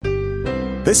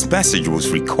This message was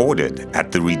recorded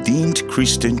at the Redeemed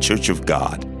Christian Church of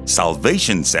God,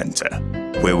 Salvation Center,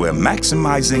 where we're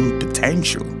maximizing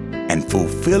potential and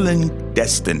fulfilling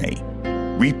destiny.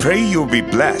 We pray you'll be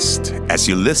blessed as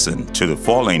you listen to the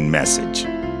following message.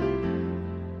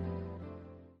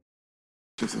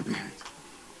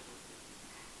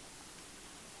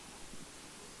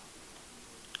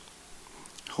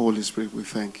 Holy Spirit, we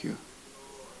thank you.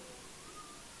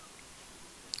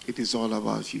 It is all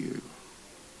about you.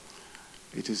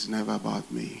 It is never about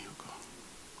me, oh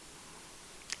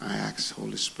God. I ask,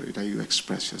 Holy Spirit, that you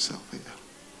express yourself here.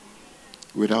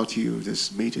 Without you,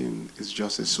 this meeting is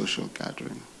just a social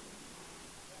gathering.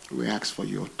 We ask for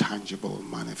your tangible,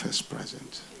 manifest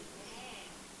presence.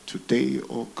 Today,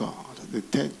 oh God, the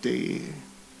third day,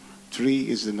 3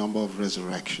 is the number of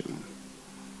resurrection.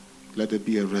 Let there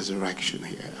be a resurrection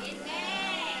here.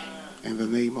 In the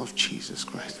name of Jesus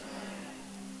Christ.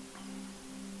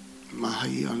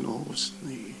 Mahayanos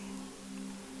ni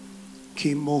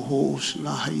Kimohos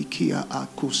Nahaikia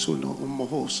Akusuno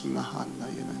Umohos Nahana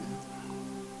Yanana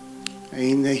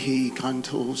Ainehi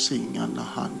Kanto Singa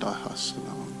Nahanda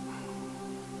Hasana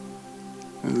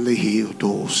Lihio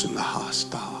Dos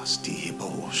Nahasta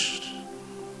Stihibos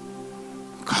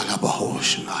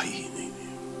Kalabahos Naini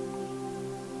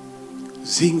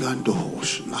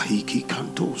Zingandos Nahiki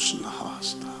Kantos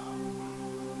Nahasta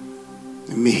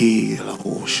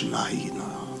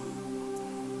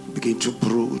begin to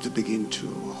brood, begin to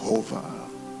hover.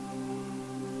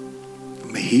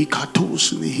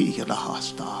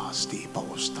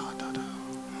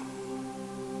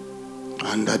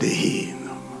 Under the hin,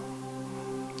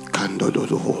 Kando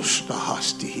do host, the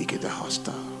hasti, he get the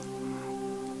hasta.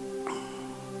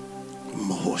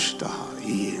 Mohosta,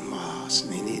 he mas,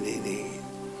 ni.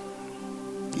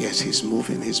 Yes, he's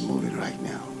moving right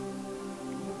now.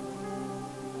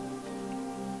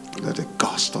 Let the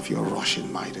gust of your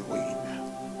rushing mighty wind,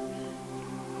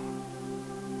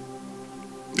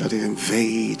 let it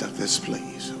invade this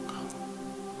place, oh God.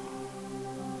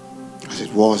 As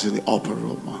it was in the upper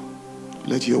room,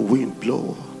 let your wind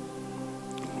blow,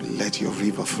 let your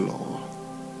river flow.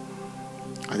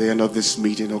 At the end of this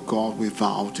meeting, oh God, we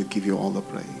vow to give you all the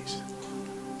praise,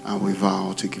 and we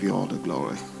vow to give you all the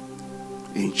glory.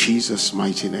 In Jesus'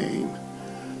 mighty name,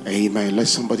 amen. Let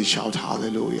somebody shout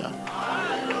hallelujah.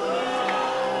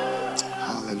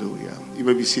 Hallelujah. You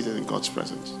may be seated in God's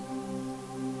presence.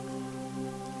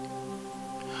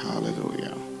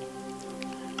 Hallelujah.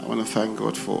 I want to thank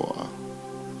God for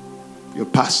your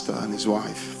pastor and his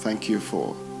wife. Thank you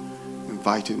for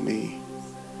inviting me.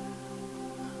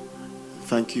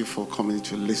 Thank you for coming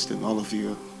to listen, all of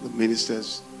you, the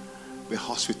ministers, the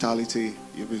hospitality.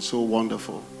 You've been so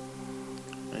wonderful.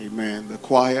 Amen. The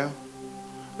choir.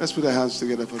 Let's put our hands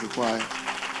together for the choir.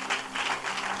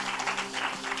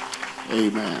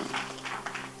 Amen.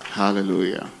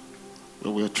 Hallelujah.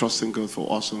 Well, we are trusting God for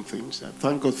awesome things. I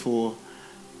thank God for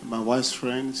my wife's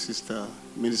friend, Sister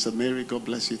Minister Mary. God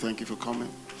bless you. Thank you for coming.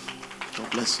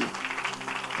 God bless you.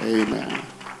 Amen.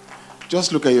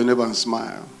 Just look at your neighbor and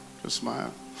smile. Just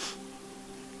smile.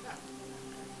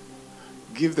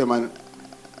 Give them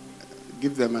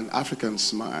an African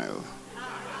smile.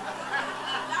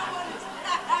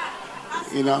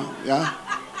 You know, yeah?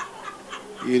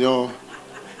 You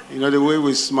know the way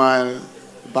we smile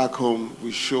back home, we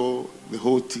show the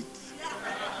whole teeth.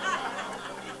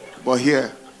 But here,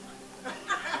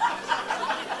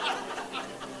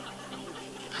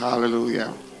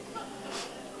 hallelujah.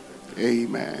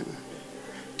 Amen.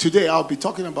 Today I'll be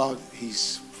talking about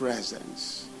his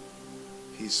presence.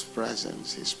 His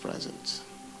presence, his presence,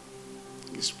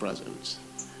 his presence.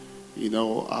 You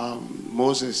know,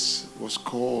 Moses was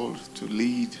called to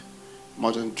lead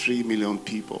more than 3 million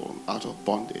people out of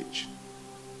bondage.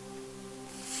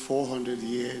 400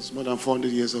 years, more than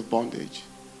 400 years of bondage.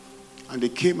 And they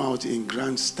came out in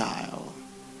grand style.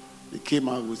 They came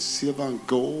out with silver and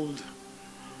gold.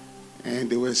 And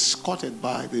they were escorted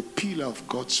by the pillar of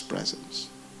God's presence.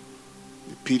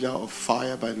 The pillar of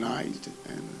fire by night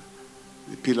and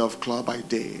the pillar of cloud by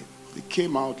day. They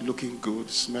came out looking good,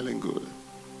 smelling good.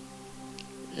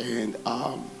 And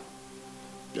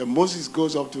Moses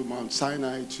goes up to Mount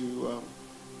Sinai to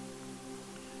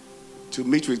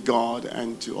meet with God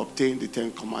and to obtain the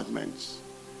 10 commandments.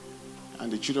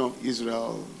 And the children of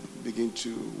Israel begin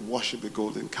to worship the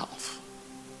golden calf.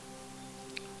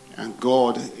 And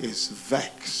God is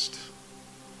vexed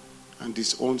and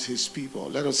disowns his people.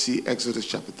 Let us see Exodus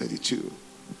chapter 32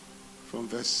 from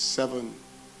verse 7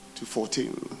 to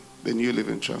 14, the New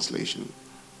Living Translation.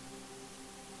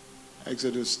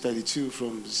 Exodus 32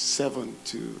 from 7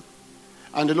 to...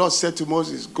 And the Lord said to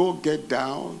Moses, go get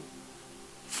down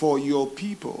for your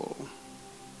people.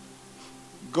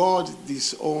 God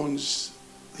disowns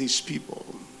his people.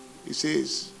 He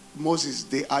says, Moses,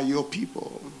 they are your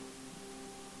people.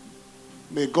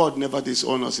 May God never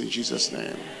disown us in Jesus'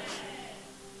 name.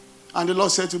 And the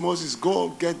Lord said to Moses, go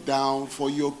get down, for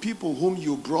your people whom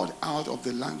you brought out of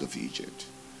the land of Egypt.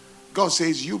 God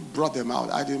says, you brought them out.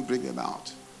 I didn't bring them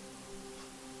out.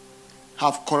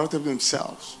 Have corrupted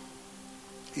themselves.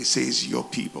 He says, your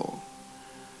people.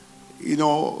 You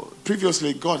know,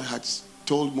 previously God had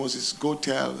told Moses, go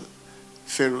tell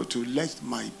Pharaoh to let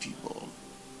my people.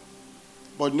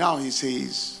 But now he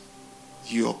says,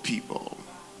 your people.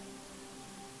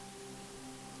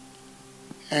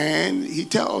 And he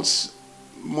tells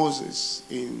Moses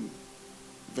in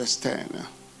verse 10,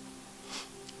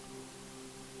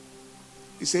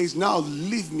 he says, now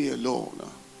leave me alone,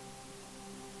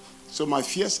 so my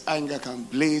fierce anger can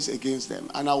blaze against them,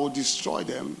 and I will destroy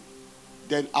them.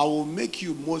 Then I will make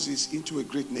you, Moses, into a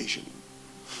great nation.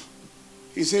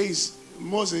 He says,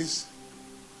 Moses,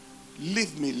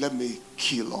 leave me, let me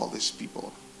kill all these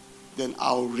people. Then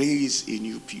I'll raise a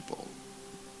new people.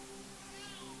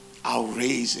 I'll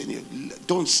raise a new.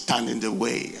 Don't stand in the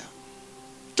way.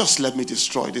 Just let me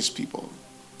destroy these people.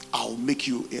 I'll make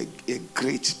you a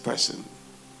great person.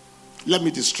 Let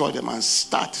me destroy them and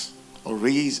start or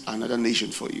raise another nation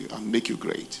for you and make you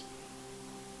great.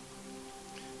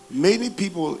 Many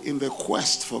people in the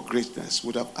quest for greatness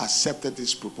would have accepted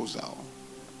this proposal.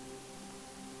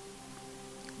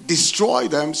 Destroy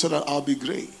them so that I'll be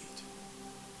great.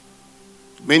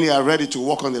 Many are ready to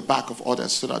walk on the back of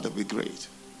others so that they'll be great.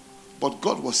 But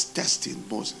God was testing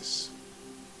Moses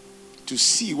to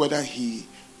see whether he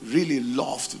really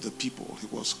loved the people he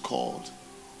was called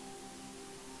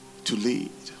to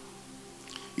lead.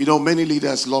 You know, many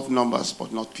leaders love numbers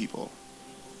but not people.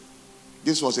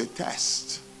 This was a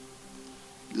test.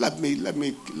 Let me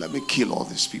kill all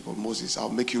these people. Moses, I'll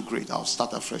make you great. I'll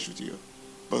start afresh with you.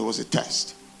 But it was a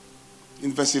test.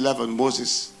 In verse 11,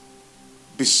 Moses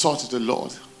besought the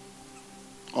Lord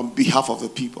on behalf of the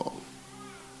people.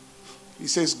 He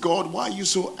says, God, why are you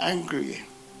so angry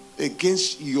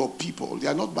against your people? They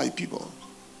are not my people,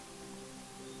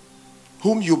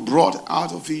 whom you brought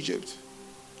out of Egypt.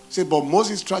 He said, but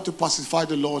Moses tried to pacify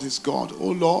the Lord his God.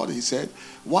 Oh Lord, he said,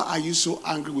 why are you so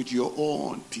angry with your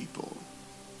own people?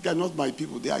 They are not my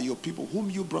people, they are your people, whom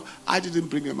you brought. I didn't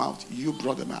bring them out, you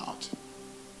brought them out.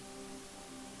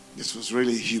 This was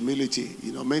really humility.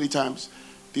 You know, many times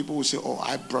people will say, oh,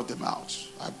 I brought them out.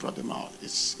 I brought them out.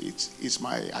 It's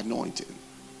my anointing.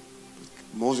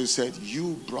 Moses said,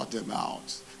 you brought them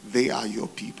out. They are your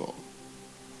people.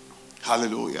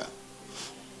 Hallelujah.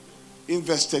 In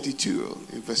verse 32,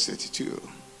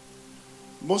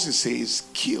 Moses says,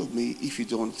 kill me if you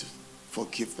don't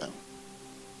forgive them.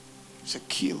 He said,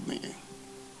 kill me.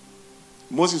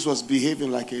 Moses was behaving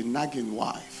like a nagging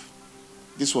wife.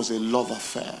 This was a love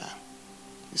affair.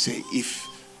 He said,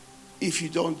 if you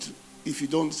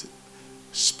don't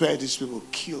spare these people,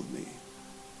 kill me.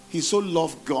 He so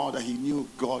loved God that he knew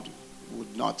God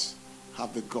would not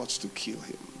have the guts to kill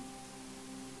him.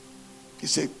 He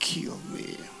said, kill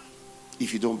me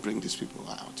if you don't bring these people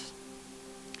out.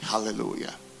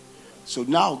 Hallelujah. So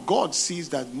now God sees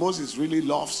that Moses really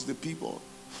loves the people.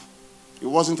 It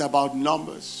wasn't about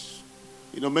numbers.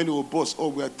 You know, many will boast, oh,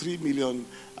 we are 3 million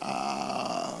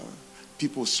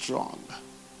people strong.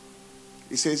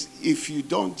 He says, if you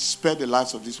don't spare the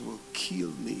lives of these people,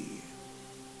 kill me.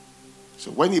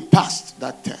 So when he passed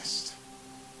that test,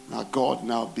 now God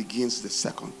now begins the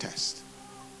second test.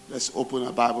 Let's open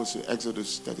our Bibles to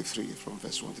Exodus 33 from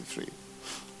verse 1 to 3.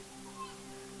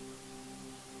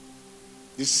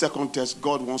 This second test,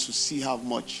 God wants to see how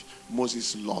much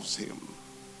Moses loves him.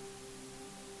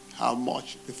 How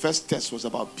much. The first test was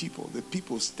about people, the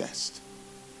people's test.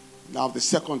 Now the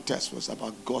second test was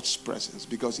about God's presence.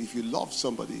 Because if you love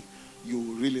somebody, you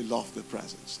really love the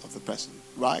presence of the person,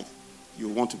 right? You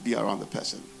want to be around the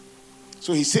person.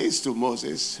 So he says to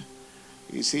Moses,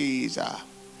 he says,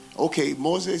 okay,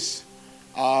 Moses,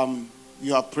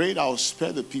 you have prayed, I will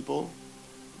spare the people,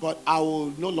 but I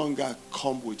will no longer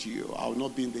come with you. I will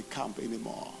not be in the camp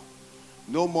anymore.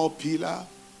 No more pillar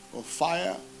of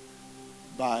fire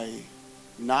by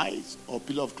night or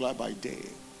pillar of cloud by day.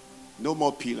 No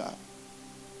more pillar.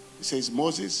 He says,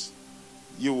 Moses,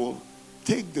 you will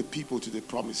take the people to the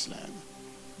promised land.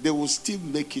 They will still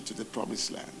make it to the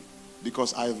promised land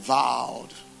because I vowed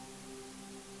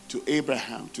to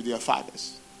Abraham, to their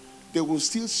fathers. They will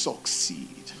still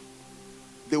succeed.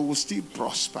 They will still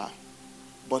prosper.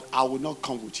 But I will not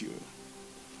come with you.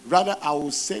 Rather, I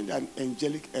will send an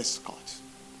angelic escort.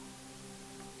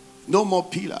 No more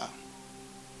pillar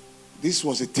This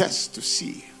was a test to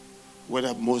see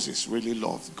whether Moses really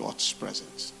loved God's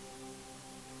presence.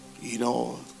 You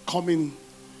know, coming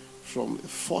from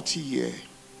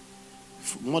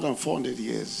more than 400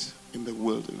 years in the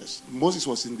wilderness. Moses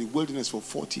was in the wilderness for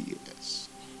 40 years.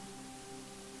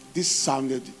 This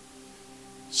sounded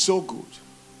so good.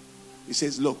 He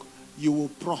says, look, you will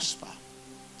prosper.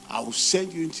 I will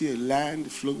send you into a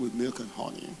land flowing with milk and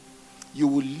honey. You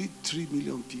will lead 3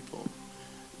 million people.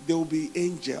 There will be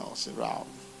angels around.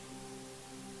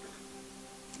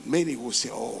 Many will say,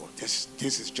 oh, this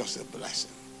is just a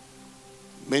blessing.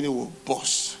 Many will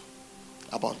boast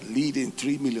about leading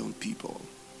 3 million people.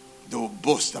 They will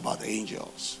boast about the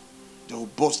angels. They will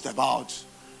boast about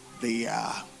the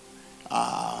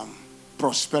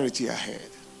prosperity ahead.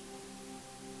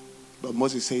 But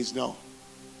Moses says no.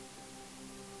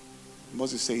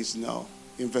 Moses says no.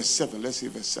 In verse 7, let's see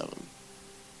verse 7.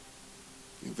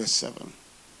 In verse 7,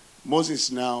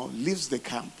 Moses now leaves the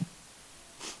camp.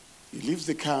 He leaves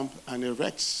the camp and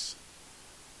erects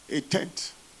a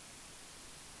tent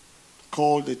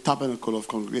called the Tabernacle of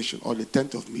Congregation, or the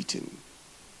Tent of Meeting.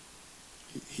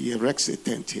 He erects a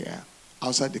tent here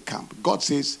outside the camp. God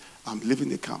says, I'm leaving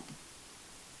the camp.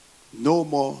 No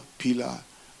more pillar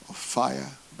of fire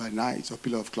by night or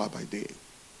pillar of cloud by day.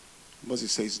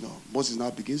 Moses says no. Moses now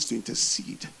begins to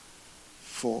intercede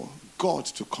for God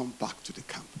to come back to the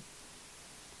camp.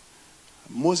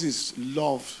 Moses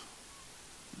loved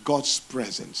God's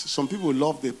presence. Some people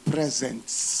love the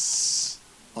presence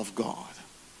of God.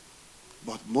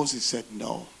 But Moses said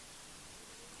no.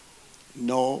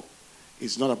 No,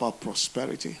 it's not about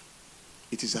prosperity.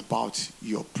 It is about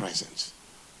your presence.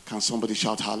 Can somebody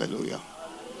shout hallelujah?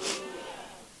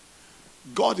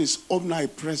 God is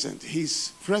omnipresent.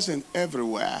 He's present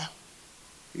everywhere.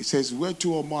 He says, where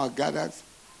two or more are gathered,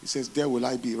 he says, there will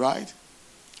I be, right?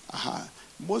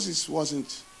 Moses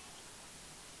wasn't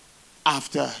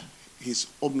after his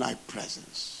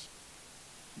omnipresence.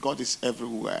 God is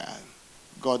everywhere.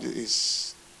 God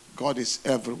is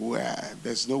everywhere.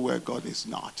 There's nowhere God is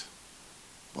not.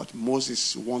 But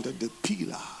Moses wanted the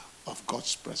pillar of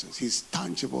God's presence, his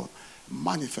tangible,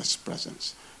 manifest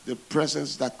presence, the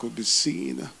presence that could be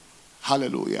seen.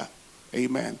 Hallelujah.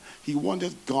 Amen. He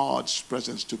wanted God's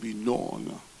presence to be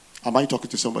known. Am I talking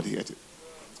to somebody here?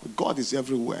 God is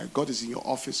everywhere. God is in your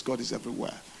office. God is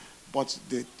everywhere. But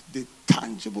the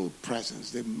tangible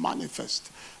presence, the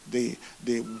manifest, the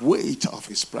weight of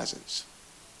his presence.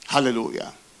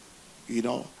 Hallelujah. You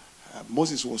know,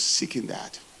 Moses was seeking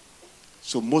that.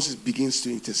 So Moses begins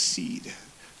to intercede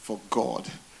for God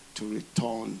to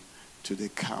return to the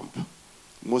camp.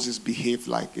 Moses behaved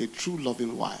like a true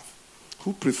loving wife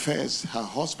who prefers her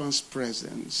husband's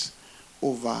presence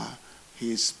over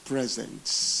his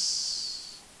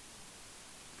presence.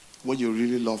 When you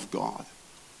really love God,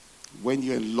 when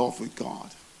you're in love with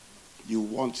God, you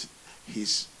want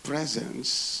his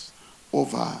presence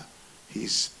over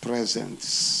his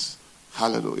presence.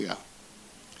 Hallelujah.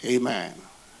 Amen.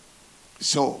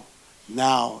 So,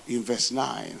 now in verse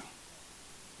 9,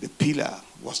 the pillar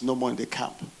was no more in the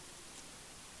camp.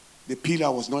 The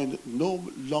pillar was no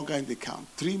longer in the camp.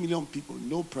 3 million people,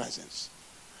 no presence.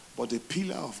 But the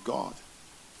pillar of God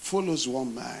follows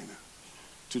one man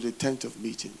to the tent of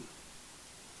meeting.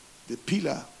 The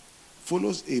pillar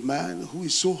follows a man who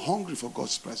is so hungry for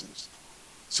God's presence.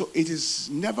 So it is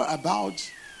never about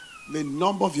the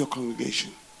number of your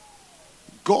congregation.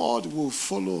 God will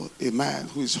follow a man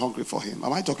who is hungry for him.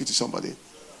 Am I talking to somebody?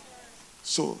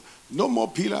 So no more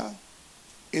pillar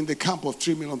in the camp of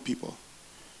 3 million people.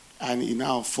 And he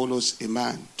now follows a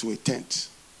man to a tent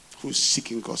who is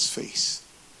seeking God's face.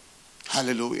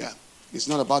 Hallelujah. It's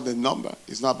not about the number.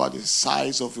 It's not about the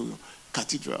size of your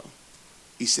cathedral.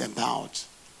 It's about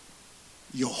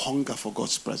your hunger for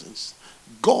God's presence.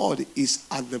 God is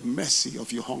at the mercy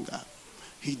of your hunger.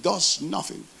 He does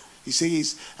nothing. He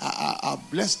says,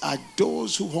 blessed are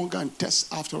those who hunger and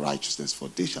thirst after righteousness, for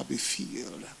they shall be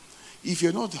filled. If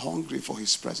you're not hungry for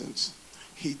his presence,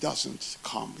 he doesn't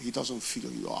come. He doesn't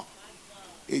fill you up.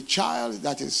 A child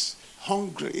that is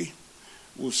hungry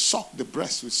will suck the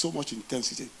breast with so much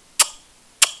intensity.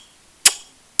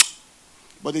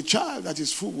 But a child that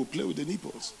is full will play with the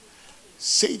nipples.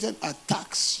 Satan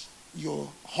attacks your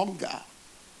hunger.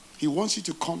 He wants you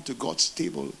to come to God's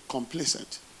table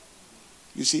complacent.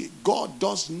 You see, God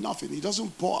does nothing. He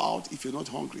doesn't pour out if you're not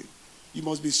hungry. You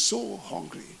must be so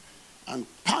hungry and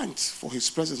pant for his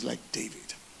presence like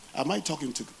David. Am I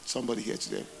talking to somebody here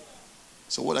today?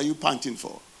 So what are you panting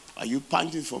for? Are you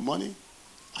panting for money?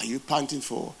 Are you panting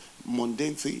for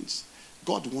mundane things?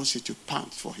 God wants you to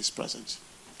pant for his presence.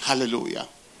 Hallelujah.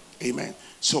 Amen.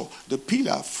 So the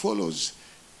pillar follows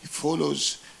He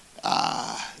follows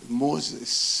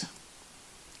Moses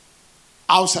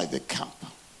outside the camp,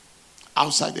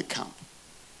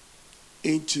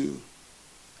 into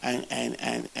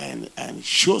and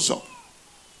shows up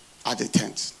at the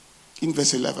tent in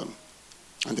verse 11.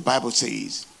 And the Bible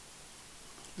says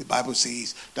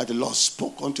that the Lord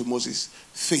spoke unto Moses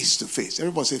face to face.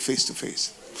 Everybody say face to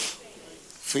face.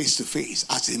 Face to face,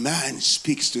 as a man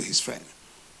speaks to his friend.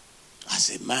 As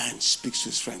a man speaks to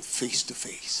his friend, face to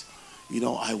face.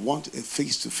 I want a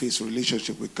face-to-face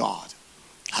relationship with God.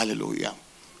 Hallelujah.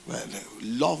 Well,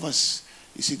 lovers,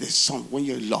 you see, there's some, when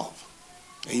you're in love,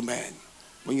 amen.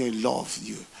 When you're in love,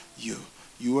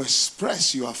 you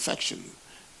express your affection,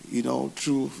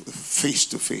 through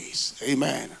face-to-face.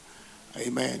 Amen.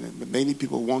 Amen. And many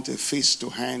people want a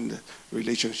face-to-hand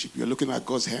relationship. You're looking at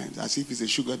God's hand as if he's a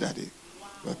sugar daddy.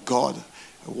 But God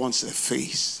wants a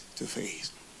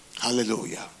face-to-face.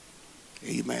 Hallelujah.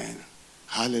 Amen.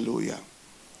 Hallelujah.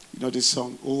 This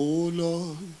song, oh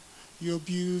Lord, you're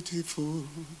beautiful,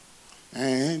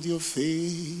 and your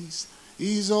face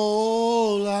is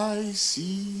all I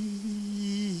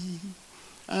see.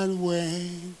 And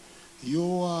when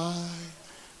your eyes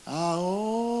are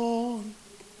on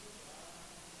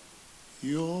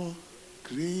your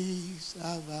grace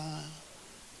abound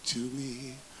to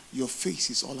me. Your face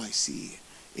is all I see.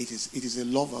 It is a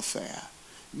love affair.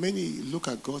 Many look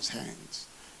at God's hands,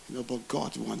 but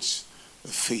God wants a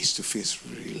face-to-face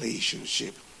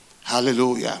relationship.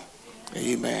 Hallelujah.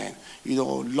 Amen.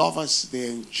 Lovers, they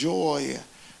enjoy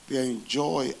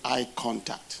eye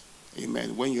contact.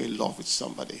 Amen. When you're in love with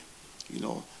somebody,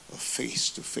 a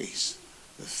face-to-face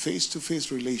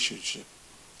relationship.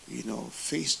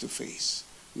 Face-to-face.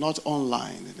 Not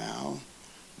online now,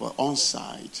 but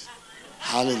on-site.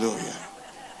 Hallelujah.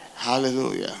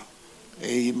 Hallelujah.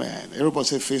 Amen. Everybody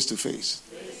say face-to-face.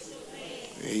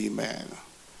 Amen.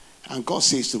 And God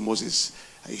says to Moses,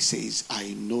 he says,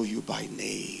 I know you by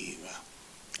name.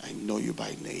 I know you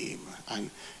by name.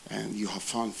 And you have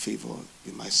found favor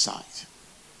in my sight.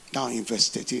 Now in verse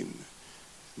 13,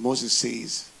 Moses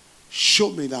says,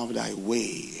 show me now thy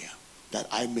way, that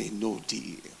I may know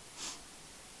thee.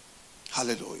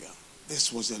 Hallelujah.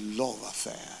 This was a love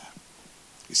affair.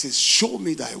 He says, show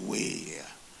me thy way,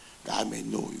 that I may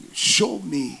know you. Show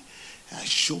me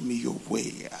your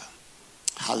way.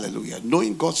 Hallelujah.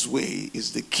 Knowing God's way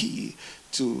is the key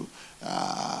to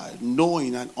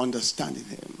knowing and understanding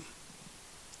him.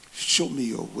 Show me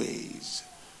your ways.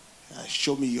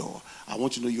 I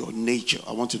want to know your nature.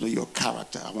 I want to know your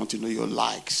character. I want to know your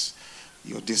likes,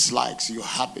 your dislikes, your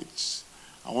habits.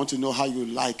 I want to know how you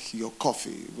like your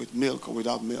coffee, with milk or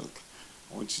without milk.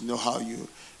 I want to know how you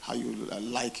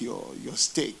like your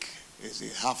steak. Is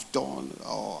it half done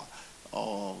or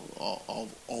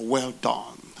well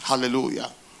done? Hallelujah.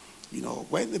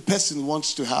 When the person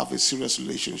wants to have a serious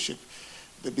relationship,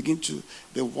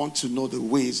 they want to know the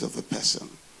ways of the person.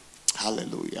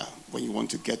 Hallelujah. When you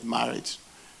want to get married,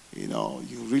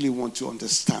 you really want to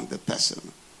understand the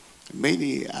person.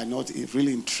 Many are not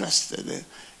really interested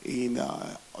in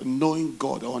knowing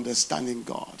God or understanding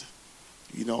God.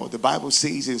 The Bible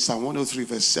says in Psalm 103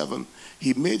 verse 7,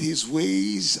 he made his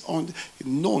ways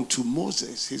known to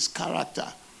Moses, his character,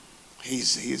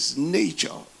 his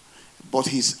nature, but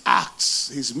his acts,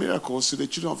 his miracles to the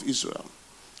children of Israel.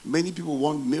 Many people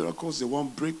want miracles, they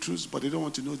want breakthroughs, but they don't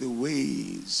want to know the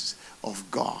ways of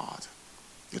God.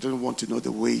 They don't want to know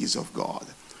the ways of God.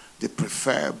 They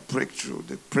prefer breakthrough.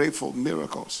 They pray for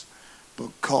miracles. But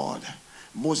God,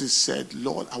 Moses said,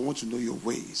 Lord, I want to know your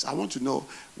ways. I want to know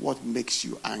what makes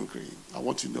you angry. I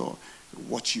want to know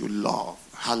what you love.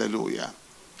 Hallelujah.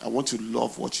 I want to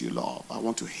love what you love. I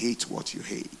want to hate what you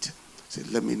hate. Say,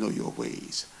 let me know your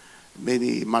ways.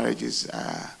 Many marriages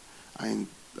are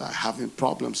having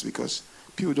problems because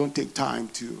people don't take time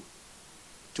to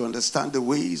understand the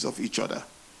ways of each other.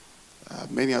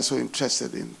 Many are so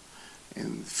interested in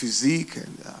physique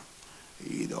and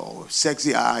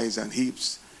sexy eyes and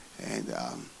hips and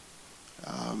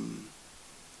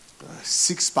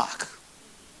six-pack,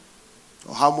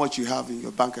 or how much you have in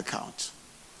your bank account.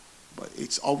 But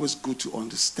it's always good to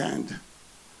understand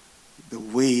the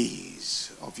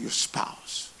ways of your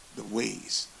spouse. The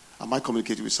ways. Am I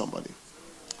communicating with somebody?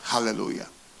 Hallelujah.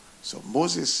 So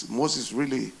Moses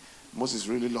really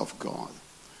loved God.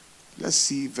 Let's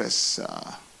see verse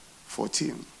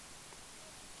 14.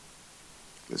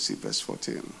 Let's see verse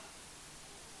 14.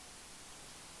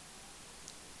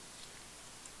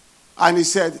 And he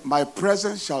said, my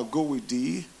presence shall go with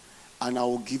thee, and I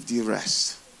will give thee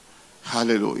rest.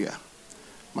 Hallelujah.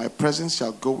 My presence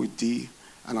shall go with thee,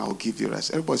 and I will give thee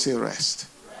rest. Everybody say rest.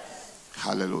 Rest.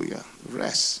 Hallelujah.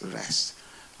 Rest.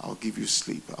 I'll give you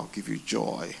sleep. I'll give you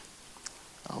joy.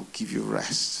 I'll give you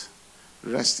rest.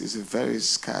 Rest is a very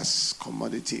scarce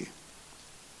commodity.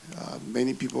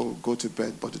 Many people go to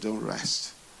bed, but they don't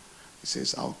rest. He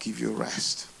says, I'll give you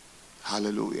rest.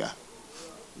 Hallelujah.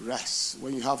 Rest.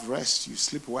 When you have rest, you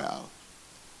sleep well.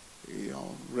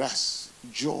 Rest.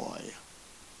 Joy.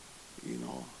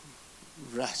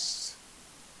 Rest.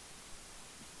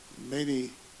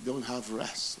 Many don't have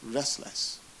rest.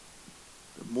 Restless.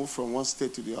 They move from one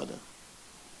state to the other.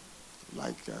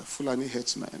 Like Fulani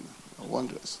headsmen or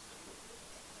wanderers.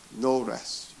 No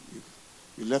rest.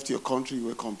 You left your country, you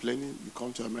were complaining. You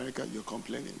come to America, you're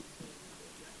complaining.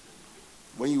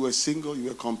 When you were single, you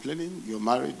were complaining. You're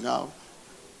married now.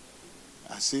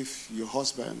 As if your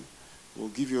husband will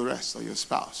give you rest, or your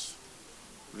spouse.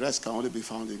 Rest can only be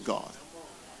found in God.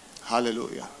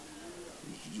 Hallelujah.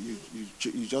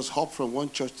 You just hop from one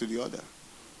church to the other.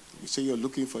 You say you're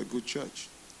looking for a good church.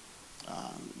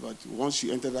 But once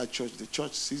you enter that church, the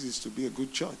church ceases to be a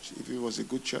good church. If it was a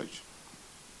good church.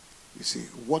 You see,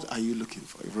 what are you looking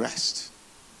for? Rest.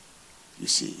 You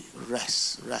see,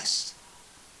 rest.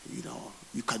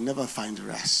 You can never find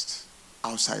rest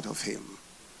outside of him.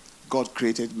 God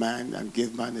created man and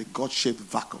gave man a God-shaped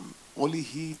vacuum. Only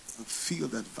he can fill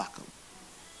that vacuum.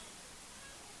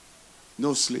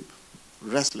 No sleep.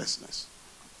 Restlessness.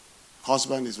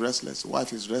 Husband is restless.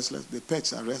 Wife is restless. The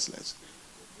pets are restless.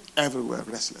 Everywhere,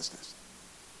 restlessness.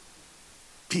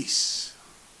 Peace.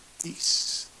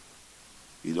 Peace.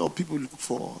 People look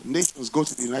for, nations go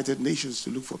to the United Nations to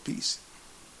look for peace.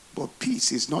 But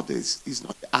peace is not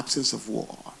the absence of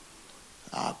war.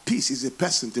 Peace is a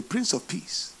person, the Prince of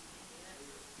Peace.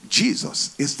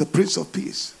 Jesus is the Prince of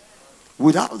Peace.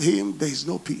 Without him, there is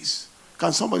no peace.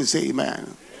 Can somebody say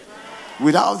amen?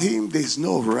 Without him, there is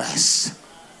no rest.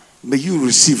 May you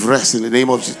receive rest in the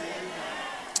name of Jesus.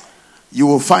 You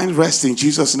will find rest in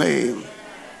Jesus' name.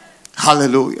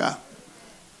 Hallelujah.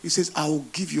 He says, I will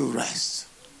give you rest.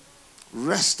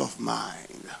 Rest of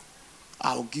mind.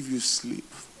 I will give you sleep.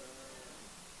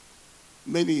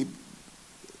 Many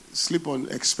sleep on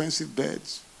expensive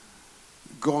beds,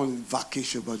 go on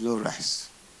vacation, but no rest.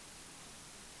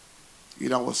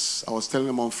 I was telling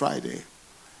them on Friday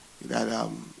that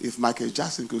if Michael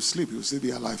Jackson could sleep, he would still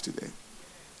be alive today.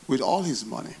 With all his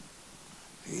money,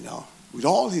 with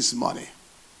all his money,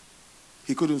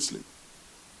 he couldn't sleep.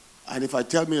 And if I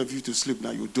tell many of you to sleep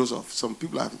now, you doze off. Some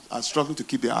people are struggling to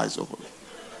keep their eyes open.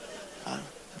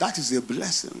 That is a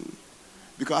blessing.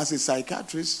 Because as a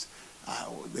psychiatrist,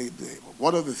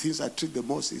 one of the things I treat the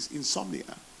most is insomnia.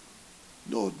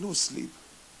 No sleep.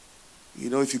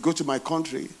 If you go to my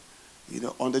country,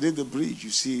 underneath the bridge, you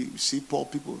see poor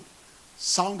people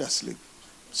sound asleep,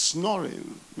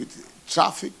 snoring with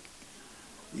traffic,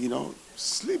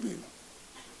 sleeping.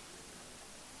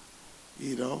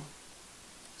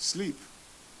 Sleep.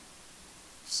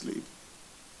 Sleep.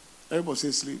 Everybody say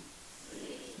sleep.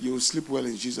 You will sleep well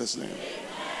in Jesus' name. Amen.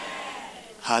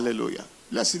 Hallelujah.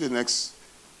 Let's see the next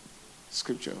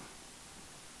scripture.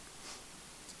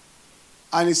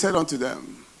 And he said unto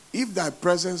them, if thy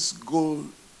presence go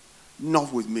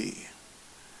not with me,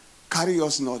 carry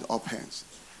us not up hence.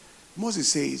 Moses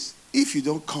says, if you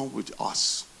don't come with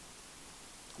us,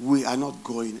 we are not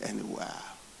going anywhere.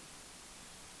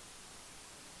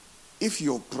 If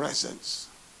your presence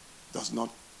does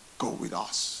not go with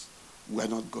us, we are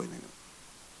not going anywhere.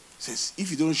 He says,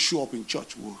 if you don't show up in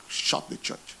church, we'll shut the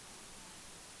church.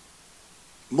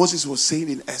 Moses was saying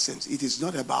in essence, it is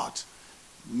not about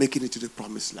making it to the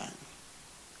promised land.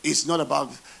 It's not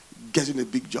about getting a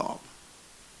big job.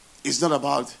 It's not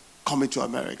about coming to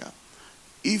America.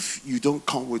 If you don't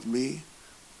come with me,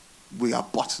 we are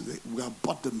bought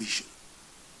the mission.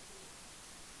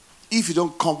 If you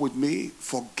don't come with me,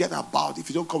 if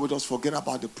you don't come with us, forget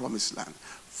about the promised land.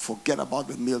 Forget about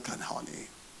the milk and honey.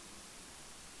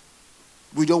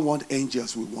 We don't want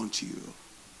angels, we want you.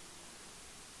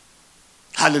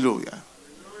 Hallelujah.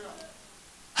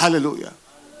 Hallelujah.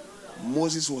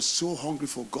 Moses was so hungry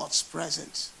for God's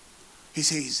presence. He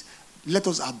says, let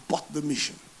us abort the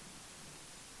mission.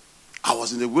 I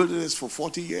was in the wilderness for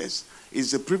 40 years.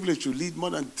 It's a privilege to lead more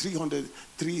than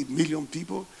 3 million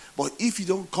people. But if you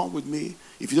don't come with me,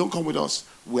 if you don't come with us,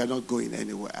 we are not going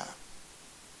anywhere.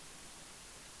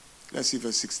 Let's see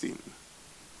verse 16.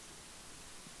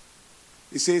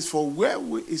 It says,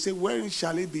 wherein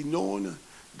shall it be known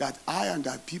that I and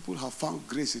thy people have found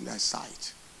grace in thy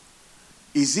sight?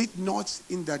 Is it not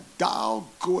in that thou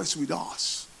goest with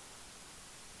us?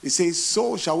 It says,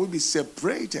 so shall we be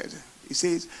separated. It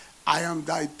says, I am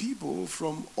thy people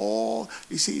from all.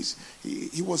 He says,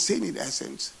 he was saying in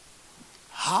essence,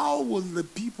 how will the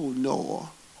people know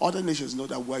Other nations know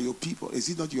that we're your people. Is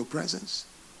it not your presence?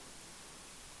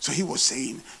 So he was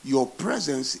saying, your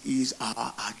presence is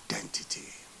our identity.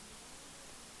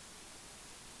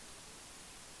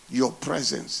 Your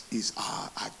presence is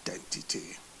our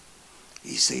identity.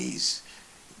 He says,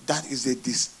 that is a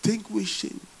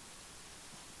distinguishing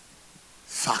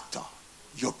factor.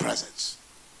 Your presence.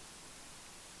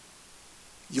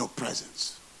 Your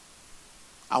presence.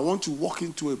 I want to walk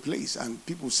into a place and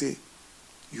people say,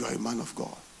 you are a man of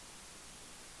God.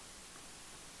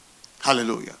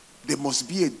 Hallelujah. There must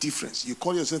be a difference. You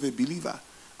call yourself a believer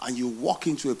and you walk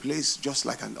into a place just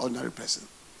like an ordinary person.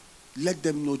 Let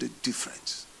them know the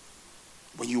difference.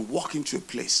 When you walk into a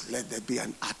place, let there be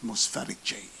an atmospheric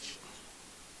change.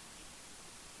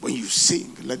 When you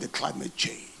sing, let the climate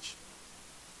change.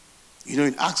 You know,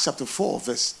 in Acts chapter 4,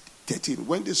 verse 13,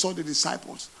 when they saw the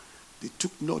disciples, they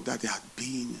took note that they had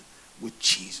been with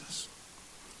Jesus.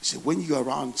 He said, when you're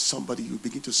around somebody, you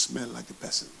begin to smell like the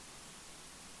person.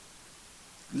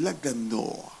 Let them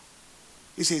know.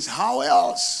 He says, how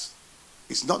else?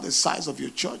 It's not the size of your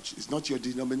church. It's not your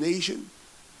denomination.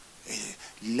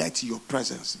 Let your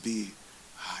presence be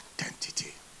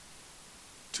identity.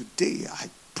 Today, I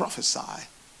prophesy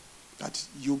that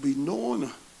you'll be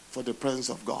known for the presence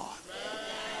of God.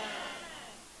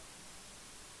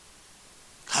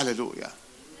 Hallelujah.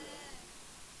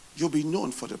 You'll be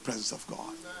known for the presence of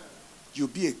God. You'll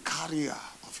be a carrier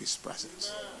of his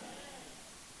presence.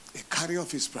 A carrier of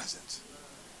his presence.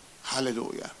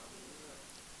 Hallelujah.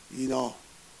 You know,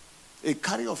 a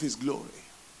carrier of his glory.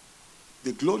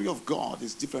 The glory of God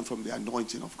is different from the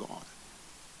anointing of God.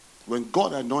 When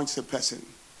God anoints a person,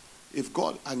 if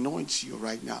God anoints you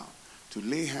right now to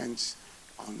lay hands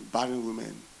on barren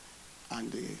women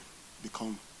and they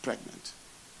become pregnant,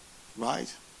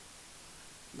 right?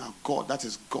 Now God, that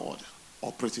is God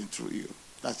operating through you.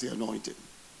 That's the anointing.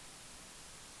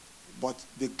 But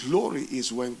the glory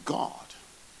is when God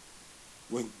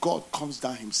comes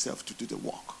down himself to do the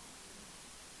work.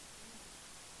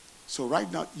 So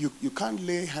right now, you can't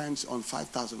lay hands on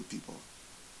 5,000 people.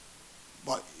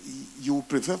 But you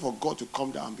prefer for God to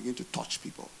come down and begin to touch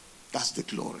people. That's the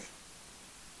glory.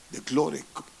 The glory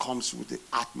comes with the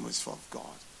atmosphere of God.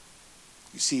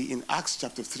 You see, in Acts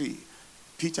chapter 3,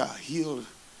 Peter healed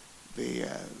the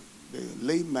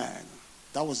lame man.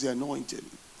 That was the anointing.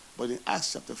 But in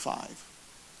Acts chapter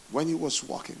 5, when he was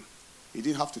walking, he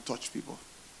didn't have to touch people.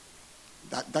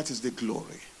 That is the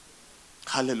glory.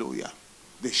 Hallelujah.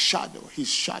 The shadow, his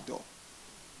shadow.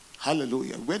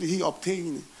 Hallelujah. Where did he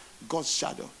obtain God's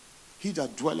shadow? He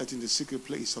that dwelleth in the secret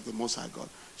place of the Most High God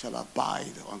shall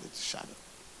abide under the shadow.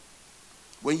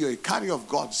 When you're a carrier of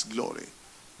God's glory,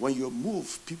 when you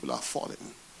move, people are falling.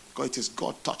 Because it is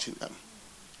God touching them.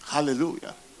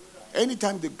 Hallelujah.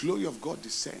 Anytime the glory of God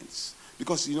descends,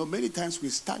 because, you know, many times we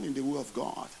stand in the way of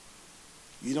God.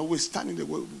 You know, we stand in the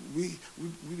way, we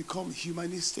become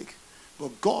humanistic.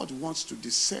 But God wants to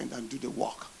descend and do the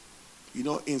work. You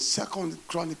know, in 2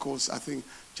 Chronicles, I think,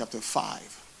 chapter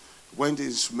 5, when the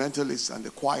instrumentalists and the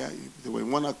choir, they were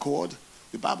in one accord,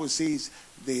 the Bible says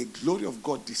the glory of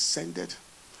God descended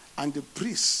and the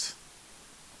priests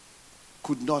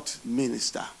could not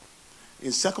minister.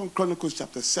 In 2 Chronicles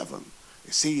chapter 7,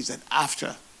 it says that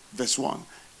after, verse 1,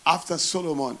 after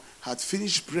Solomon had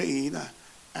finished praying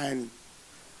and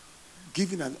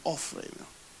giving an offering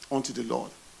unto the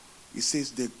Lord, he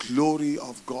says the glory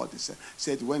of God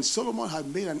said when Solomon had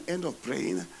made an end of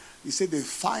praying, he said the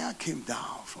fire came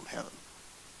down from heaven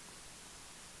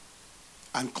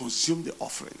and consumed the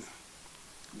offering.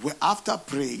 Where after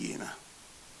praying,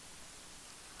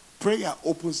 prayer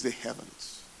opens the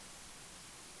heavens.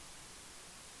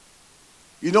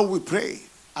 You know, we pray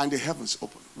and the heavens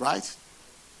open, right?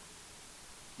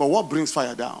 But what brings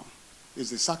fire down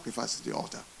is the sacrifice at the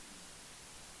altar.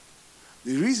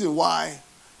 The reason why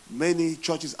many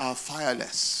churches are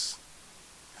fireless,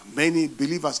 many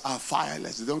believers are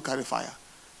fireless, they don't carry fire,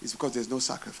 is because there's no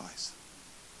sacrifice.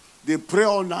 They pray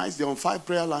all night, they're on 5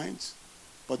 prayer lines,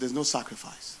 but there's no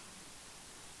sacrifice.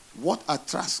 What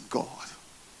attracts God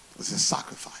is a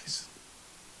sacrifice.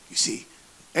 You see,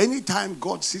 anytime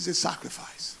God sees a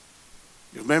sacrifice,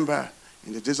 you remember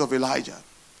in the days of Elijah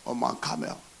on Mount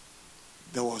Carmel,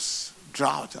 there was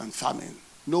drought and famine,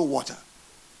 no water.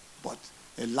 But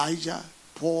Elijah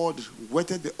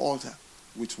wetted the altar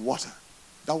with water.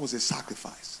 That was a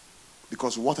sacrifice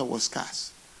because water was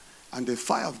scarce. And the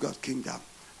fire of God came down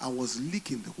and was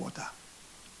leaking the water.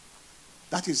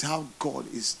 That is how God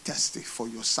is testing for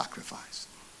your sacrifice.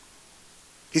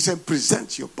 He said,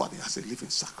 present your body as a living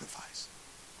sacrifice.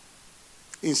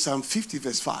 In Psalm 50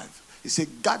 verse 5, he said,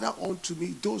 gather unto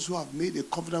me those who have made a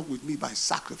covenant with me by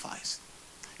sacrifice.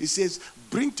 He says,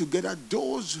 bring together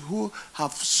those who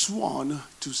have sworn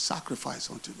to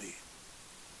sacrifice unto me.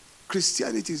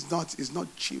 Christianity is not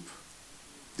cheap.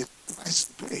 There's a price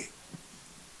to pay.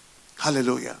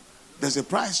 Hallelujah. There's a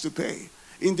price to pay.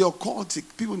 In the occultic,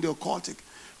 people in the occultic,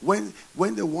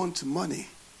 when they want money,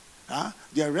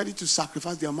 they are ready to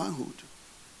sacrifice their manhood.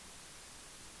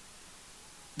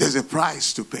 There's a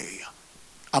price to pay.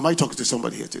 Am I talking to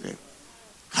somebody here today?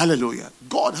 Hallelujah.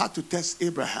 God had to test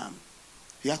Abraham.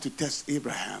 He had to test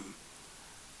Abraham.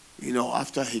 You know,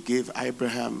 after he gave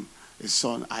Abraham his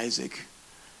son Isaac,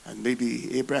 and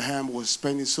maybe Abraham was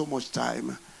spending so much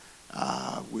time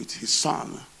with his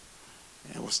son,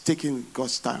 and was taking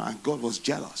God's time, and God was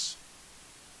jealous.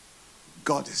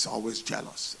 God is always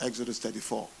jealous. Exodus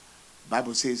 34. The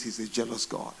Bible says he's a jealous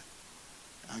God.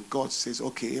 And God says,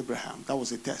 okay, Abraham, that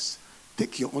was a test.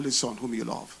 Take your only son whom you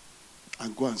love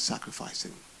and go and sacrifice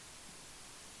him.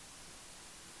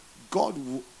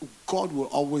 God will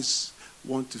always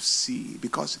want to see,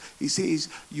 because he says,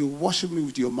 you worship me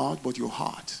with your mouth, but your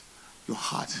heart.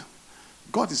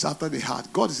 God is after the heart.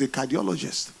 God is a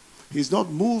cardiologist. He's not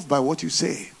moved by what you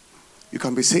say. You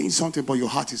can be saying something, but your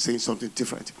heart is saying something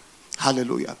different.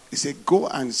 Hallelujah. He said, go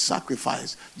and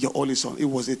sacrifice your only son. It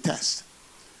was a test.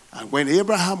 And when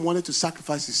Abraham wanted to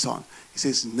sacrifice his son, he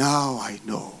says, now I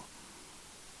know.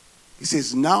 He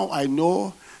says, now I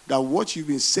know that what you've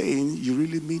been saying, you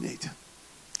really mean it.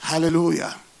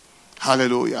 Hallelujah.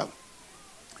 Hallelujah.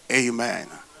 Amen.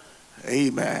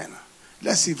 Amen.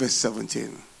 Let's see verse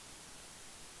 17.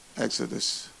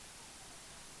 Exodus.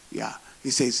 Yeah. He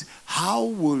says, how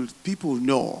will people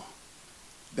know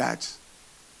that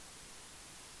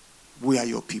we are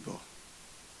your people?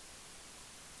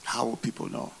 How will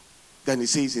people know? Then he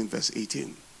says in verse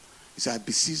 18, he says, I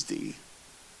beseech thee,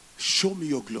 show me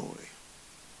your glory.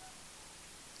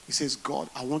 He says, God,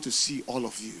 I want to see all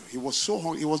of you. He was so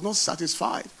hungry. He was not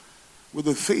satisfied with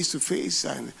the face-to-face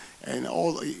and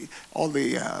all the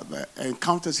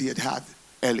encounters he had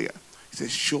earlier. He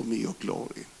says, show me your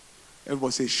glory.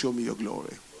 Everybody says, show me your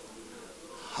glory.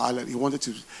 Hallelujah.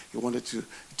 He wanted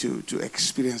to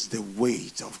experience the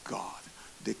weight of God,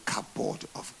 the cupboard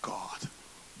of God,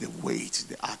 the weight,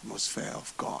 the atmosphere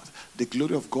of God. The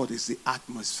glory of God is the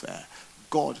atmosphere.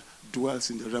 God dwells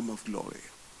in the realm of glory.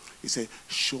 He said,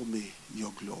 show me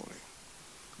your glory.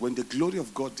 When the glory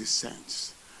of God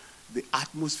descends, the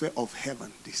atmosphere of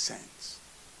heaven descends.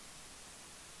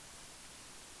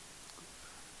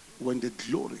 When the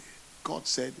glory, God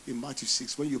said in Matthew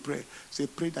 6, when you pray, say,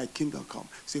 pray thy kingdom come.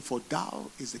 Say, for thou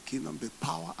is the kingdom, the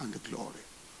power, and the glory.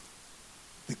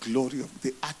 The glory of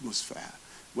the atmosphere.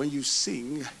 When you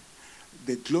sing,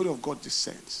 the glory of God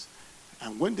descends.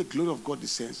 And when the glory of God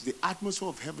descends, the atmosphere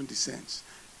of heaven descends.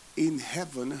 In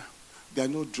heaven, there are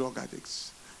no drug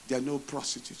addicts. There are no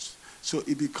prostitutes. So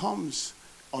it becomes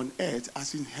on earth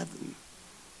as in heaven.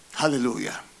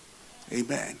 Hallelujah.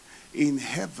 Amen. In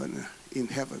heaven,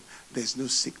 there's no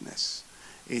sickness.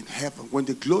 In heaven, when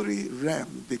the glory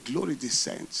realm, the glory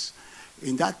descends,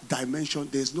 in that dimension,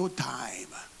 there's no time.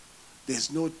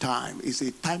 There's no time. It's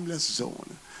a timeless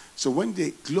zone. So when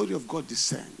the glory of God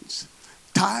descends,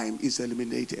 time is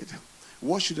eliminated.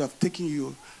 What should have taken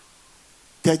you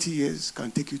 30 years can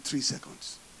take you 3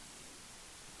 seconds.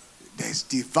 There's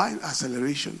divine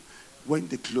acceleration when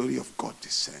the glory of God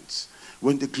descends.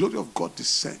 When the glory of God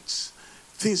descends,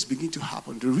 things begin to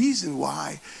happen. The reason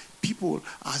why people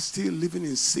are still living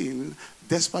in sin,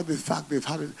 despite the fact they've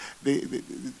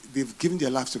given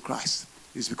their lives to Christ,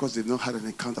 is because they've not had an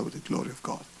encounter with the glory of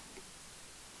God.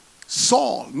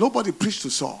 Saul, nobody preached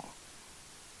to Saul.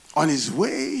 On his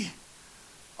way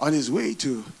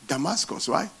to Damascus,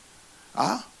 right?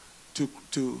 To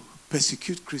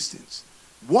persecute Christians.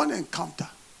 One encounter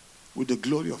with the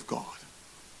glory of God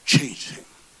changed him.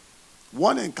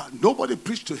 One encounter, nobody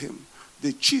preached to him.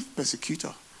 The chief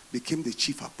persecutor became the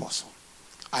chief apostle.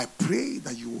 I pray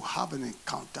that you will have an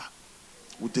encounter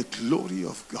with the glory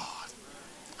of God.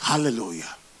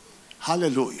 Hallelujah.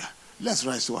 Hallelujah. Let's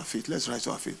rise to our feet. Let's rise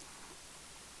to our feet.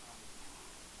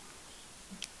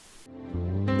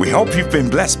 We hope you've been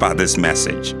blessed by this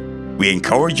message. We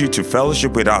encourage you to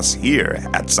fellowship with us here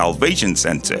at Salvation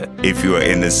Center if you are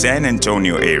in the San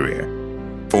Antonio area.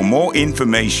 For more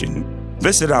information,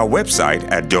 visit our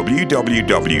website at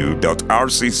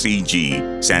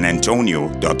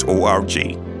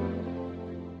www.rccgsanantonio.org.